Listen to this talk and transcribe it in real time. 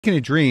Speaking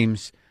of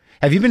dreams,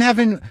 have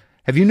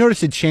you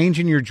noticed a change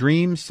in your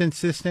dreams since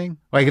this thing?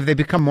 Like, have they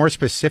become more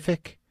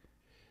specific?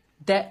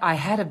 That I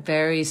had a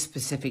very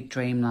specific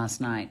dream last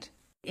night.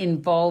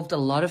 Involved a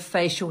lot of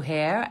facial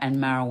hair and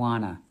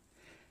marijuana.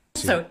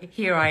 So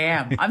here I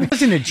am. It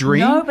wasn't a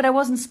dream? No, but I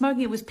wasn't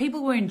smoking. It was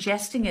people were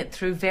ingesting it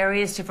through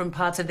various different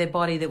parts of their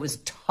body that was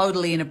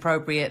totally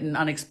inappropriate and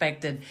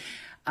unexpected.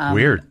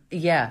 Weird.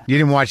 Yeah. You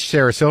didn't watch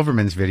Sarah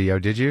Silverman's video,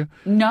 did you?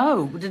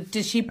 No.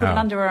 Did she put it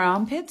under her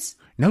armpits?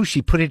 No,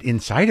 she put it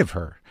inside of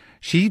her.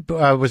 She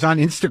was on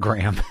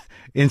Instagram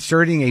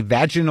inserting a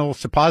vaginal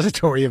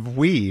suppository of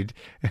weed.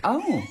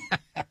 Oh.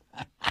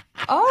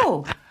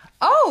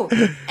 Oh,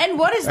 and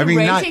what is the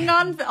rating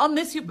on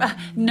this?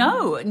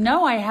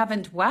 No, I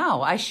haven't.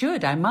 Wow, I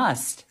should. I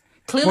must.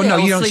 Clearly, well,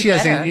 no, I'll sleep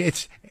better.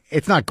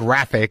 It's not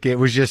graphic. It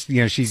was just,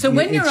 she's. So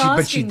when you're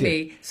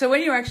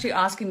actually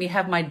asking me,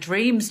 have my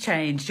dreams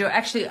changed? You're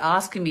actually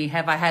asking me,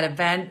 have I had a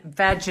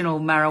vaginal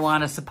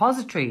marijuana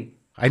suppository?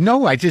 I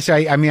know. I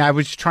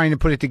was trying to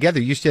put it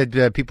together. You said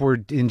people were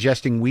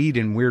ingesting weed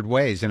in weird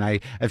ways, and I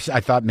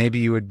thought maybe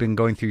you had been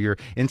going through your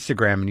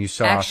Instagram and you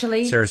saw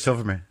Sarah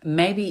Silverman.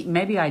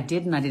 Maybe I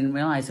did, and I didn't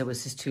realize it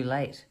was just too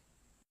late.